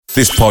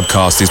This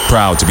podcast is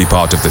proud to be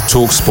part of the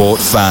TalkSport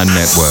Fan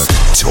Network.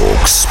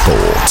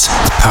 TalkSport.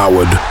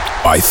 Powered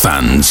by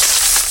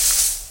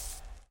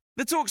fans.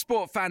 The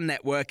TalkSport Fan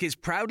Network is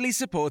proudly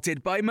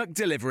supported by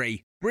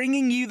McDelivery,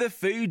 bringing you the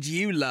food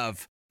you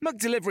love.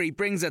 McDelivery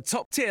brings a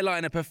top-tier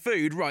lineup of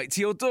food right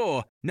to your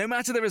door. No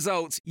matter the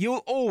result,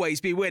 you'll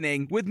always be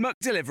winning with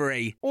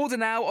McDelivery. Order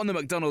now on the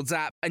McDonald's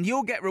app and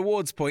you'll get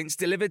rewards points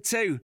delivered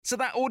too. So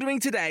that ordering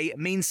today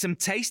means some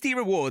tasty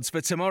rewards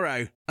for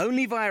tomorrow.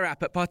 Only via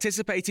app at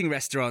participating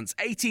restaurants.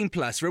 18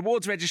 plus.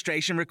 Rewards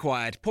registration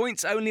required.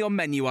 Points only on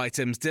menu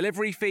items.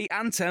 Delivery fee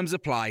and terms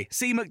apply.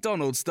 See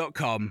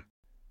mcdonalds.com.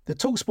 The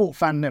TalkSport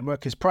Fan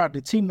Network is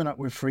proudly teaming up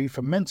with Free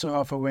for Mental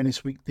Health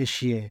Awareness Week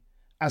this year.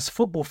 As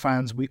football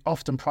fans, we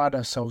often pride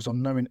ourselves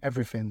on knowing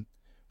everything,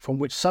 from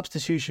which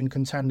substitution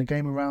can turn the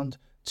game around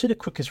to the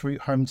quickest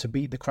route home to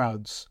beat the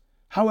crowds.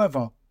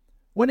 However,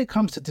 when it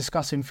comes to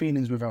discussing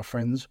feelings with our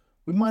friends,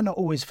 we might not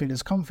always feel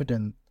as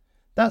confident.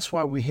 That's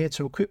why we're here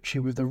to equip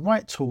you with the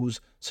right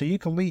tools so you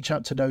can reach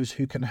out to those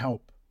who can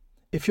help.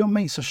 If your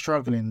mates are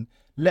struggling,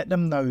 let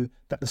them know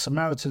that the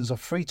Samaritans are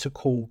free to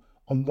call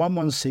on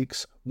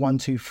 116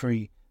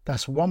 123.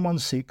 That's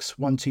 116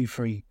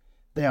 123.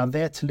 They are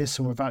there to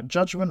listen without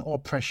judgment or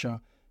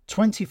pressure,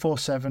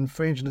 24/7,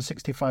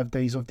 365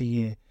 days of the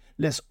year.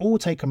 Let's all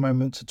take a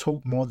moment to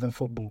talk more than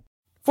football.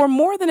 For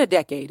more than a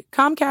decade,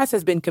 Comcast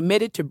has been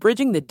committed to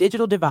bridging the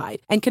digital divide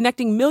and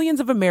connecting millions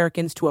of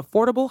Americans to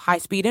affordable,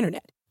 high-speed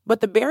internet. But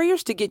the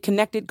barriers to get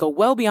connected go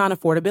well beyond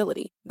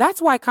affordability.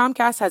 That's why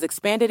Comcast has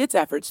expanded its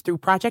efforts through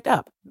Project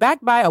Up.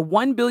 Backed by a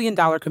 $1 billion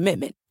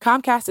commitment,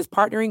 Comcast is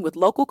partnering with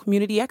local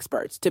community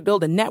experts to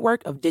build a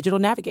network of digital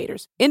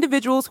navigators,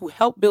 individuals who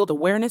help build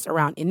awareness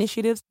around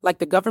initiatives like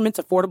the government's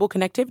Affordable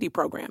Connectivity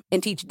Program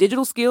and teach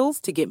digital skills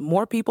to get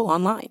more people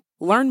online.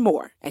 Learn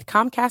more at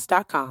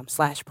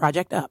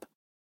comcast.com/projectup.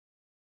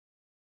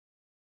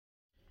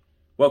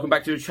 Welcome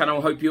back to the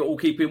channel. Hope you're all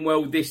keeping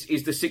well. This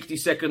is the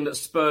 60-second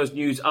Spurs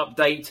news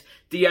update.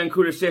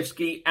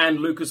 Kulusevski and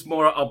Lucas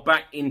Moura are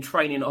back in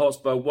training at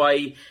Hotspur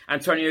Way.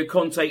 Antonio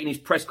Conte, in his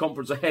press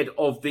conference ahead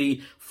of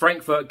the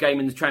Frankfurt game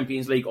in the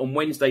Champions League on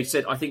Wednesday,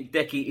 said, "I think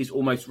Decky is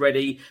almost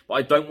ready, but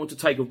I don't want to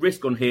take a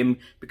risk on him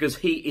because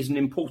he is an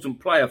important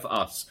player for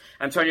us."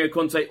 Antonio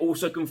Conte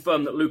also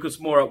confirmed that Lucas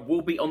Moura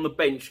will be on the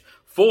bench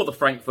for the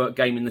Frankfurt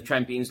game in the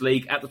Champions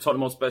League at the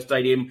Tottenham Hotspur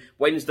Stadium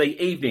Wednesday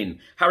evening.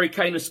 Harry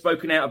Kane has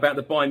spoken out about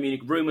the Bayern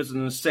Munich rumours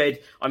and has said,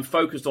 "I'm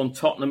focused on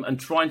Tottenham and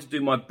trying to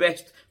do my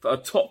best for a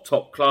top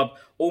club.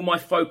 All my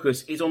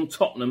focus is on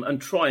Tottenham and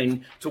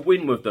trying to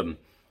win with them."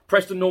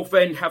 Preston North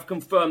End have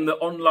confirmed that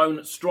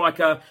on-loan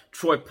striker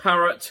Troy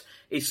Parrott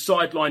is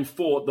sidelined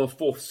for the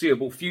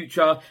foreseeable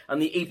future,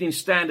 and the Evening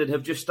Standard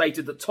have just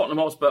stated that Tottenham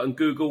Hotspur and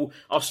Google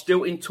are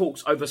still in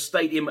talks over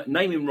stadium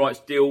naming rights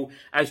deal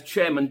as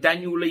chairman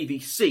Daniel Levy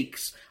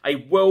seeks a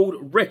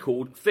world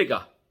record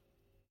figure.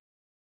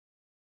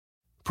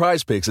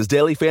 PrizePicks is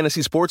daily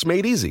fantasy sports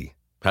made easy.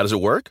 How does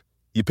it work?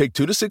 You pick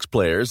 2 to 6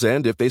 players,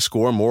 and if they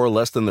score more or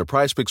less than their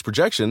PrizePicks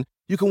projection,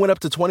 you can win up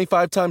to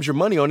 25 times your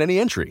money on any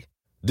entry.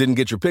 Didn't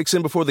get your picks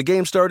in before the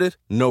game started?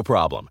 No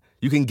problem.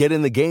 You can get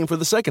in the game for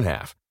the second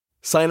half.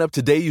 Sign up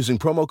today using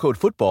promo code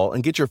FOOTBALL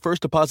and get your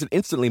first deposit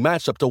instantly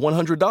matched up to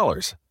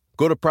 $100.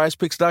 Go to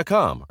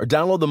prizepicks.com or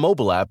download the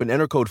mobile app and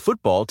enter code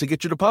FOOTBALL to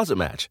get your deposit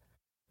match.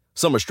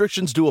 Some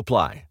restrictions do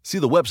apply. See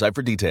the website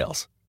for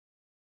details.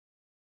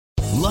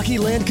 Lucky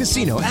Land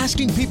Casino,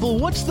 asking people,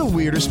 what's the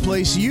weirdest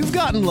place you've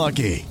gotten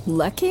lucky?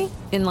 Lucky?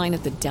 In line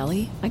at the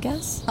deli, I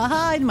guess?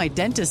 Aha, in my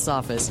dentist's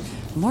office.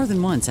 More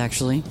than once,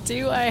 actually.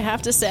 Do I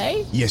have to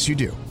say? Yes, you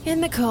do. In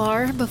the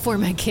car before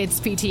my kids'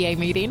 PTA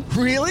meeting.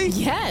 Really?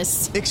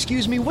 Yes.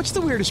 Excuse me, what's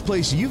the weirdest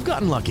place you've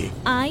gotten lucky?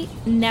 I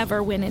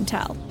never win and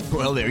tell.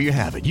 Well, there you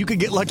have it. You can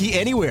get lucky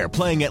anywhere,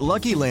 playing at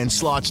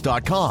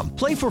LuckyLandSlots.com.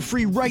 Play for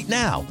free right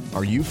now.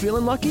 Are you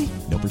feeling lucky?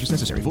 No purchase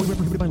necessary. Void where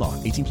prohibited by law.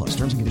 18 plus.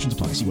 Terms and conditions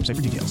apply. See website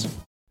for details.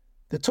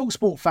 The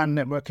TalkSport Fan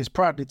Network is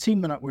proudly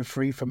teaming up with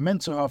Free for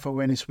Mental Health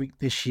Awareness Week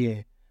this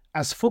year.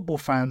 As football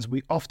fans,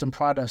 we often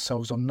pride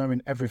ourselves on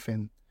knowing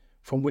everything,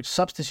 from which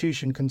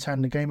substitution can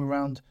turn the game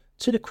around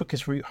to the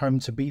quickest route home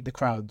to beat the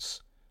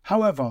crowds.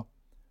 However,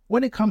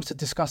 when it comes to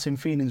discussing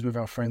feelings with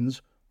our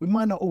friends, we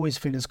might not always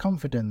feel as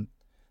confident.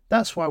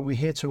 That's why we're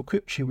here to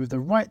equip you with the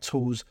right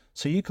tools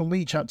so you can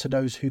reach out to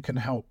those who can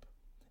help.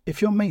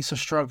 If your mates are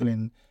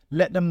struggling,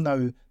 let them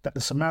know that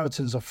the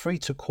Samaritans are free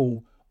to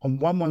call on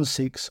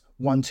 116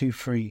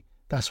 123.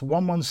 That's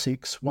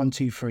 116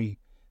 123.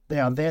 They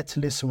are there to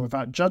listen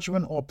without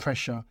judgment or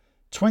pressure,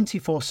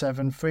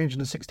 24/7,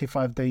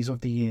 365 days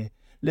of the year.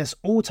 Let's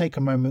all take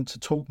a moment to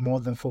talk more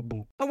than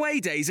football. Away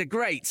days are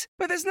great,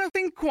 but there's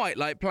nothing quite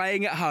like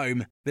playing at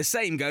home. The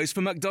same goes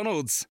for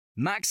McDonald's.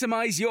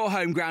 Maximise your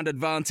home ground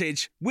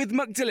advantage with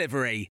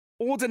McDelivery.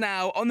 Order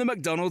now on the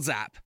McDonald's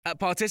app. At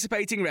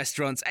participating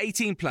restaurants,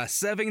 18 plus.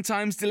 Serving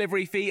times,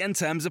 delivery fee and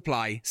terms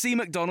apply. See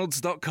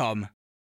mcdonalds.com.